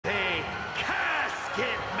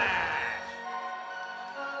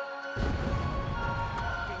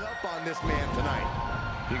this man tonight.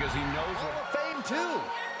 Because he knows Hall of Fame, too.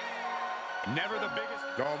 Never the biggest.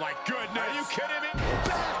 Oh, my goodness. Are you kidding me?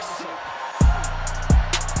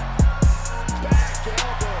 Back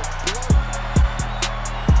elbow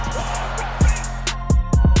blow.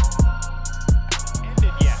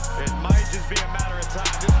 Ended yet. It might just be a matter of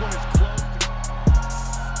time. This one is close.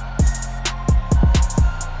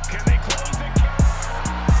 Can they close the gap?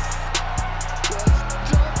 Just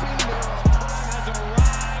jumping there. Time has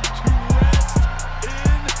arrived to rest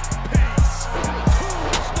in peace.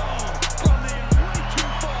 Tombstone from the way too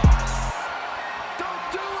far. Don't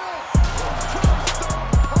do it.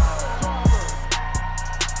 Tombstone powerbomber.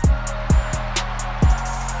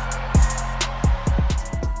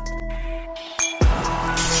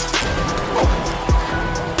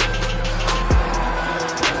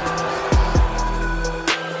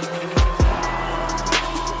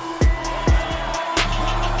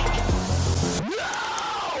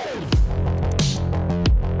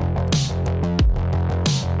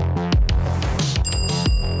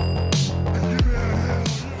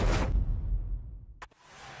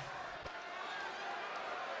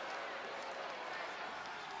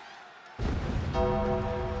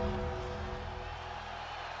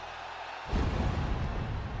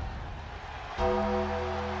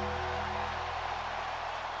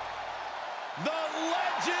 The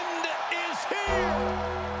legend is here.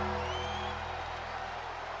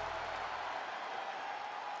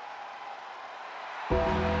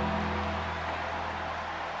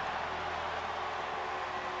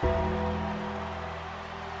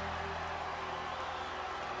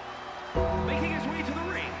 Making his way to the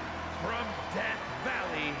ring from Death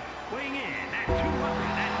Valley, weighing in at 299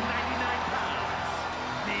 pounds,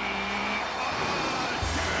 the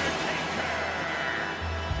Undertaker.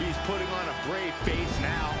 He's putting on a brave face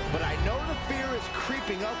now, but I know the fear is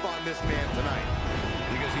creeping up on this man tonight.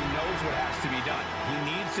 Because he knows what has to be done. He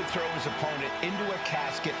needs to throw his opponent into a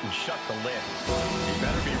casket and shut the lid. He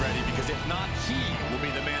better be ready, because if not, he will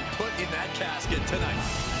be the man put in that casket tonight.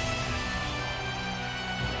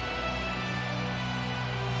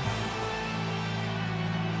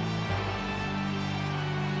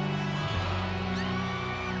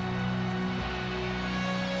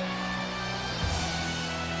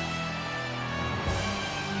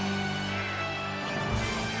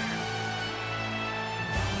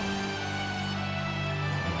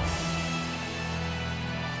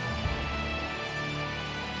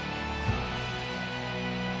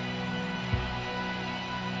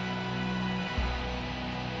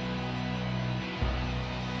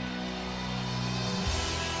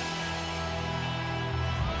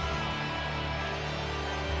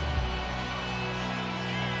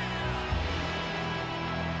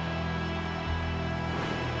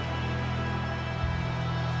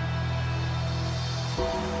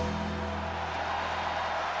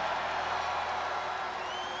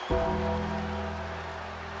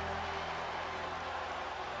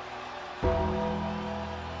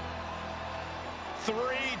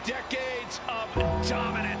 Three decades of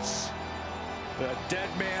dominance. The dead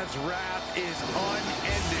man's wrath is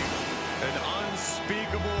unending. An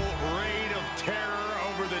unspeakable reign of terror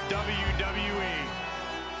over the WWE.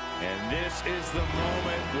 And this is the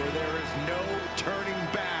moment where there is no turning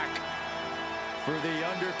back for the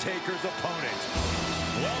Undertaker's opponent.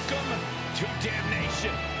 Welcome to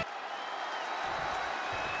damnation.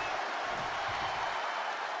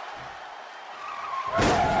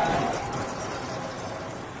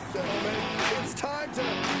 Gentlemen, it's time to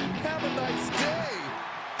have a nice day.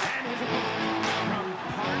 And his opponent from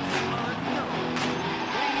parts unknown,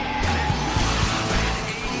 weighing in at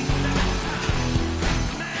 287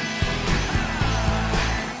 pounds,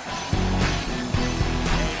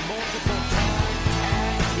 A multiple-time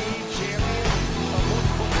tag team champion, a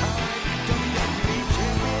multiple-time WWE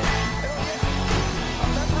champion. Hell yeah, a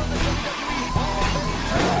member of the WWE Hall of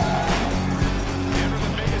Fame. Never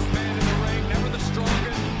the biggest man in the ring, never the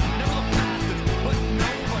strongest, never the fastest, but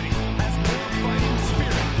nobody has more fighting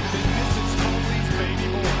spirit than Mrs. Foley's baby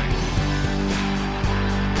boy.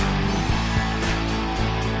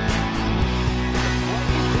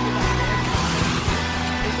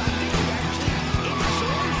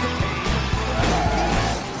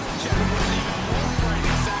 Jeff was even more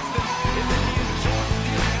frightening, Saxton, is that he enjoys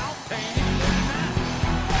dealing out pain even more than that.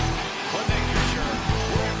 One thing's for sure,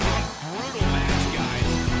 we're in for a brutal match,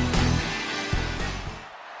 guys.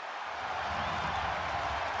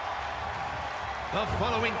 The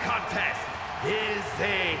following contest is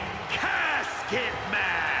a casket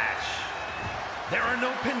match. There are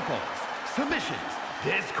no pinfalls, submissions,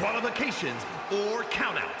 disqualifications, or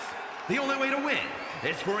countouts. The only way to win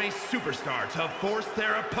is for a superstar to force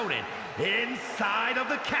their opponent inside of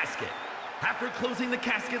the casket. After closing the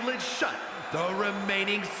casket lid shut, the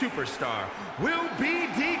remaining superstar will be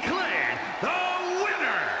declared the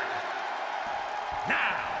winner.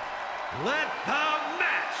 Now, let the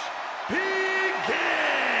match begin!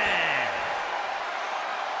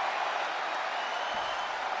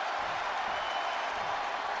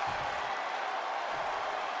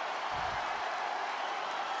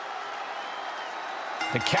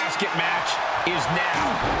 The casket match is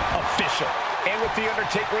now official. And with The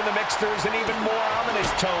Undertaker in the mix, there's an even more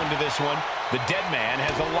ominous tone to this one. The dead man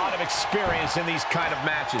has a lot of experience in these kind of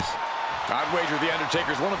matches. I'd wager The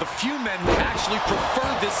Undertaker is one of the few men who actually prefer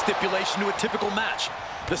this stipulation to a typical match.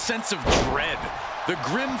 The sense of dread, the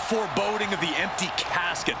grim foreboding of the empty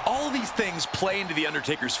casket, all these things play into The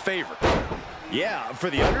Undertaker's favor. Yeah,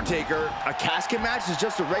 for The Undertaker, a casket match is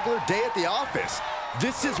just a regular day at the office.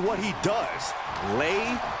 This is what he does,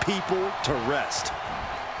 lay people to rest.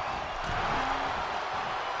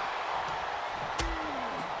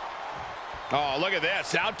 Oh, look at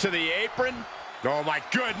this, out to the apron. Oh my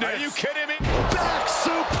goodness. Are you kidding me? Back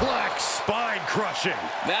suplex, spine crushing.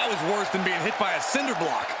 That was worse than being hit by a cinder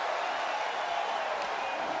block.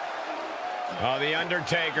 Oh, The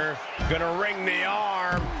Undertaker gonna ring the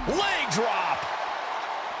arm. Leg drop.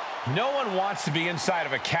 No one wants to be inside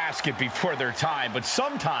of a casket before their time, but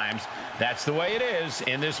sometimes that's the way it is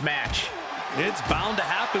in this match. It's bound to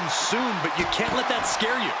happen soon, but you can't let that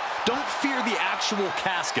scare you. Don't fear the actual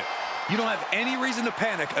casket. You don't have any reason to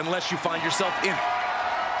panic unless you find yourself in it.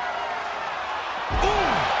 Ooh!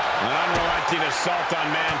 An unrelenting assault on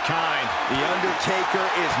Mankind. The Undertaker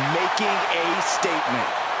is making a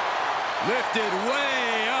statement. Lifted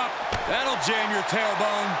way up. That'll jam your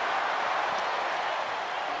tailbone.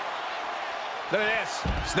 Look at this.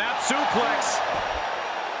 Snap suplex.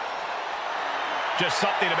 Just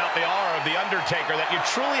something about the aura of The Undertaker that you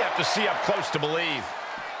truly have to see up close to believe.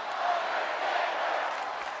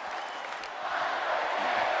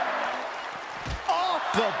 Off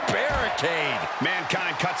the barricade.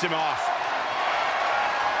 Mankind cuts him off.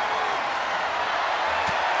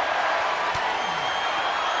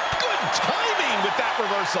 Good timing with that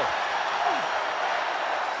reversal.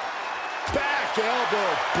 Back elbow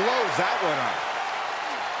blows that one up.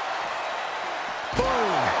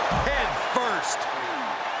 Boom, head first.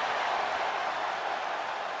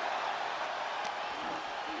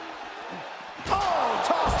 Oh,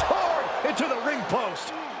 tossed hard into the ring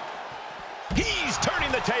post. He's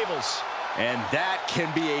turning the tables. And that can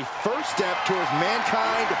be a first step towards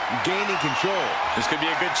Mankind gaining control. This could be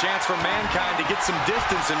a good chance for Mankind to get some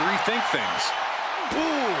distance and rethink things.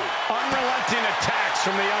 Ooh, unrelenting attacks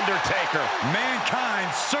from The Undertaker. Mankind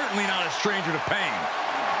certainly not a stranger to pain.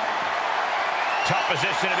 Tough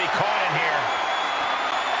position to be caught in here.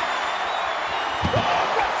 Oh,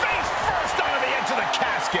 face first onto the edge of the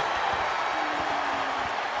casket.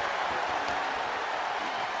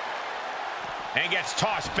 And gets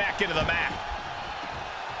tossed back into the mat.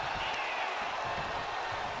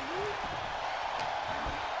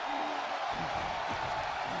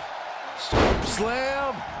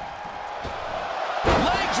 Slam.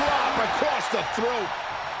 Leg drop across the throat.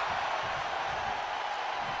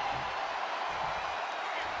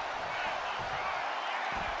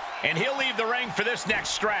 And he'll leave the ring for this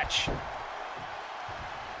next stretch.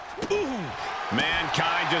 Ooh.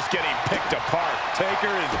 Mankind just getting picked apart. Taker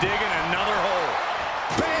is digging another hole.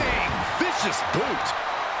 Bang! Vicious boot.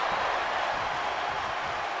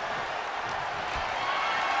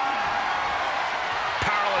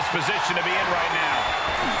 Powerless position to be in right now.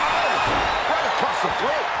 Oh! Right across the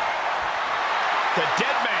throat. The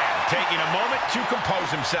dead man taking a moment to compose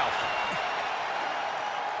himself.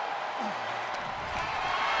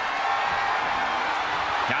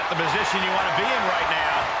 Not the position you want to be in right now.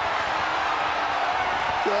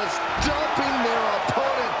 Just dumping their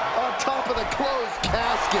opponent on top of the closed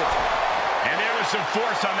casket. And there was some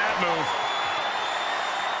force on that move.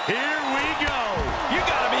 Here we go. You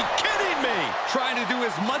gotta be kidding me. Trying to do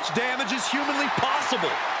as much damage as humanly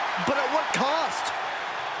possible. But at what cost?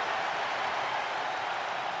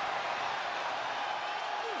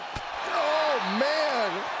 Oh,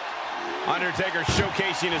 man. Undertaker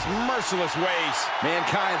showcasing his merciless ways.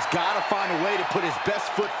 Mankind's got to find a way to put his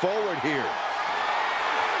best foot forward here.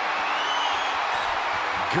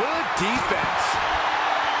 Good defense.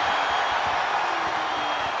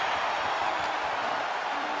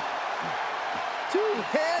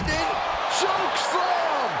 Two-handed choke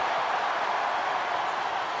slam.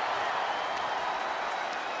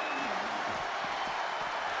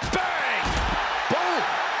 Bang! Boom!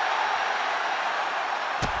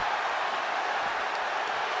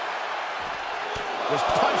 Just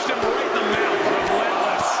punched him right in the mouth.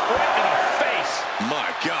 Relentless. Right in the face. My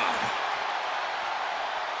God.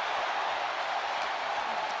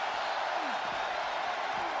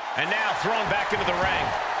 And now thrown back into the ring.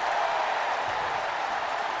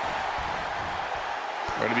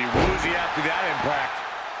 Going to be woozy after that impact.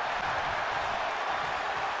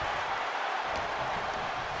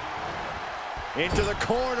 Into the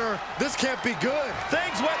corner. This can't be good.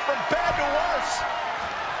 Things went from bad to worse.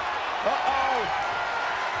 Uh-oh.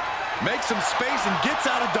 Makes some space and gets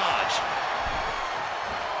out of dodge.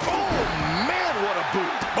 Oh, man, what a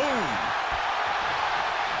boot. Boom.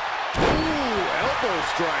 Ooh, elbow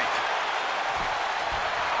strike.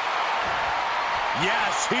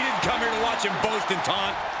 Yes, he didn't come here to watch him boast and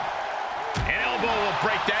taunt. An elbow will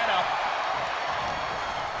break that up.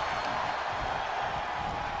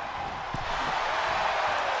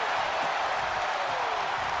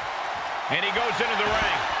 And he goes into the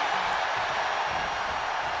ring.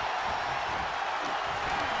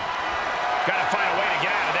 Got to find a way to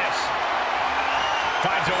get out of this.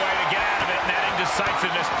 Finds a way to get out of it, and that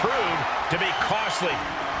indecisiveness proved to be costly.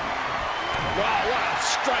 Wow, what a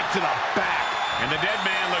strike to the back. And the dead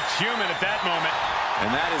man looks human at that moment. And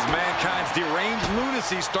that is Mankind's deranged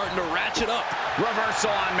lunacy starting to ratchet up.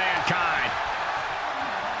 Reversal on Mankind.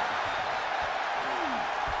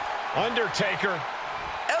 Undertaker.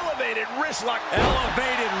 Elevated wrist lock.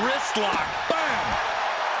 Elevated wrist lock. Bam!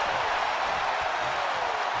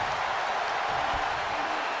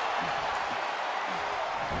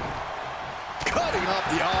 Cutting off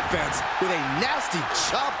the offense with a nasty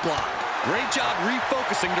chop block. Great job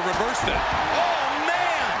refocusing to reverse that. Oh,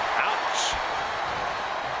 man! Ouch.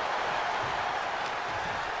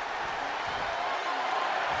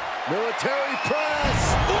 Military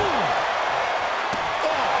press. Ooh!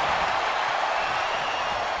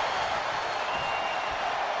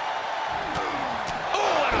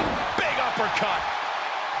 Uppercut.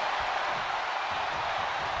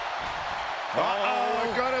 Uh-oh,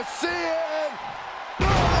 we're gonna see it. Oh,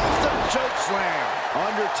 there's the choke slam.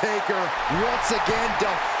 Undertaker once again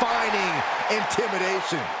defining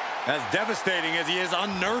intimidation. As devastating as he is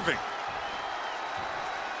unnerving.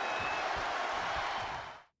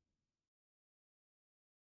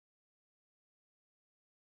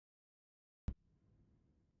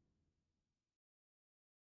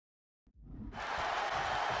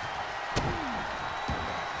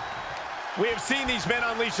 We have seen these men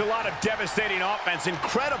unleash a lot of devastating offense.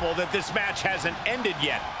 Incredible that this match hasn't ended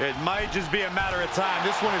yet. It might just be a matter of time.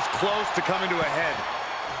 This one is close to coming to a head.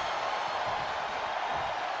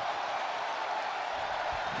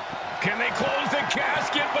 Can they close the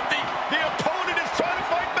casket? But the opponent is trying to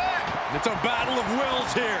fight back. It's a battle of wills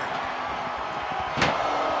here.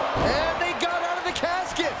 And they got out of the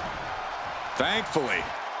casket. Thankfully.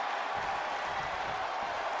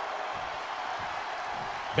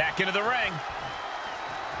 Back into the ring.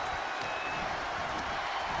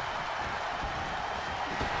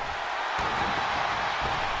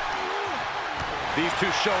 These two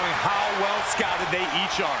showing how well scouted they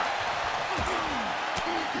each are.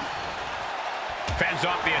 Fends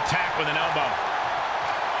off the attack with an elbow.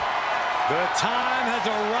 The time has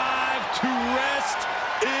arrived to rest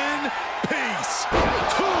in peace.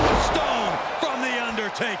 Tombstone from the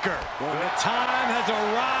Undertaker. The time has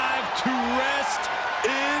arrived to rest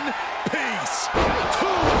in peace.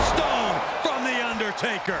 Tombstone from the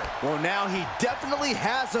Undertaker. Well, now he definitely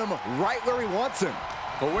has him right where he wants him.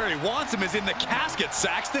 But where he wants him is in the casket,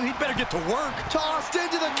 Saxton. He'd better get to work. Tossed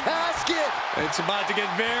into the casket. It's about to get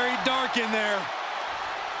very dark in there.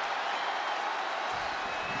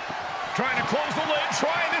 Trying to close the lid.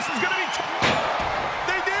 This is going to be...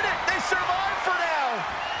 They did it. They survived for now.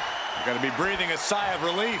 They're going to be breathing a sigh of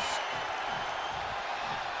relief.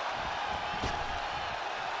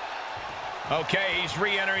 Okay, he's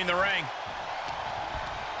re-entering the ring.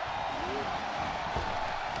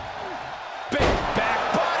 Big back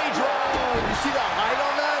body drop. You see the height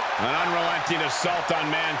on that? An unrelenting assault on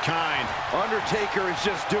Mankind. Undertaker is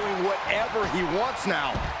just doing whatever he wants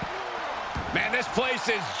now. Man, this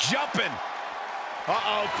place is jumping.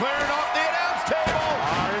 Uh-oh, clearing off the announce table.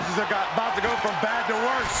 This is about to go from bad to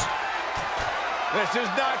worse. This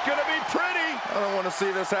is not going to be pretty. I don't want to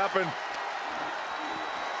see this happen.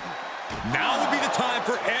 Now would be the time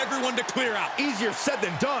for everyone to clear out. Easier said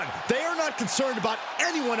than done. They are not concerned about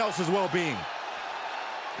anyone else's well-being.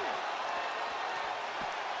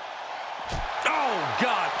 Oh,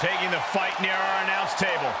 God. Taking the fight near our announce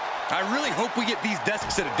table. I really hope we get these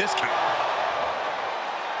desks at a discount.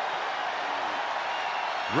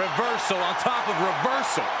 Reversal on top of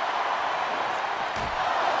reversal.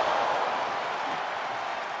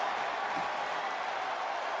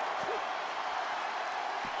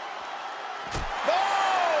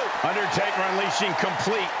 Undertaker unleashing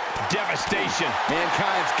complete devastation.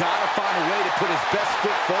 Mankind's got to find a way to put his best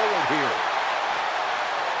foot forward here.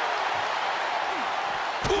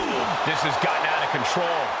 Ooh, this has gotten out of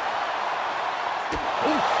control.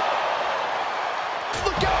 Oof.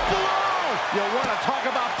 Look out below! You want to talk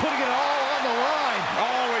about putting it all on the line.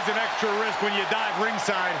 Always an extra risk when you dive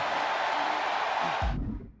ringside.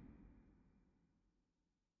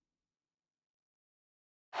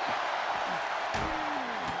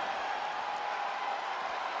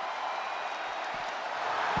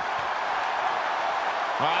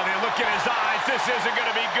 Oh, they look in his eyes. This isn't going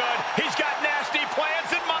to be good. He's got nasty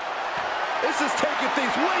plans in mind. This is taking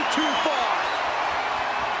things way too far.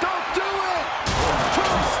 Don't do it!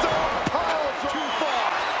 Tombstone pile too far.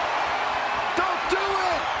 Don't do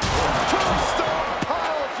it! Tombstone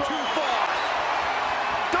pile too far.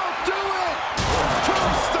 Don't do it!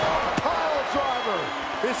 Tombstone pile driver.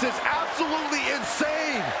 This is absolutely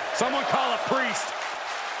insane. Someone call a priest.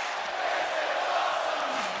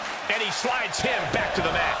 And he slides him back to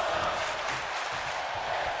the mat.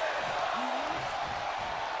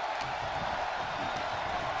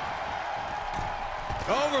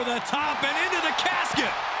 Over the top and into the casket.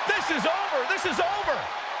 This is over. This is over.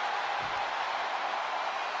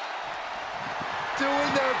 Doing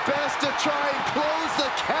their best to try and close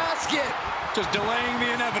the casket. Just delaying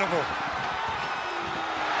the inevitable.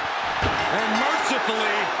 And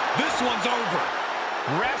mercifully, this one's over.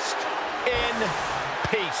 Rest in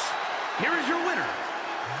peace. Here is your winner,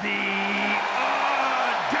 The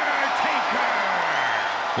Undertaker.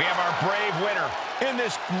 We have our brave winner in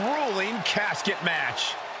this grueling casket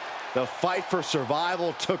match. The fight for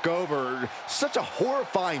survival took over. Such a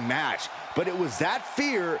horrifying match, but it was that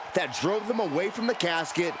fear that drove them away from the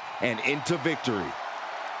casket and into victory.